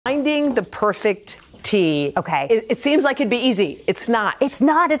Finding the perfect tee. Okay. It seems like it'd be easy. It's not. It's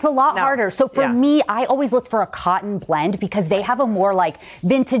not. It's a lot harder. So for me, I always look for a cotton blend because they have a more like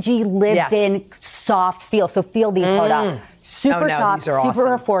vintagey, lived-in, soft feel. So feel these, Hoda. Super soft, super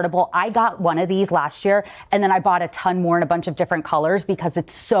affordable. I got one of these last year, and then I bought a ton more in a bunch of different colors because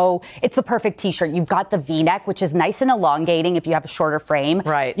it's the perfect t-shirt. You've got the V-neck, which is nice and elongating if you have a shorter frame.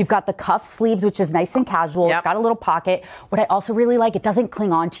 Right. You've got the cuff sleeves, which is nice and casual. It's got a little pocket. What I also really like, it doesn't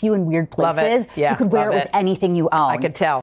cling on to you in weird places. Love it. Yeah, you could wear it with anything you own. I could tell.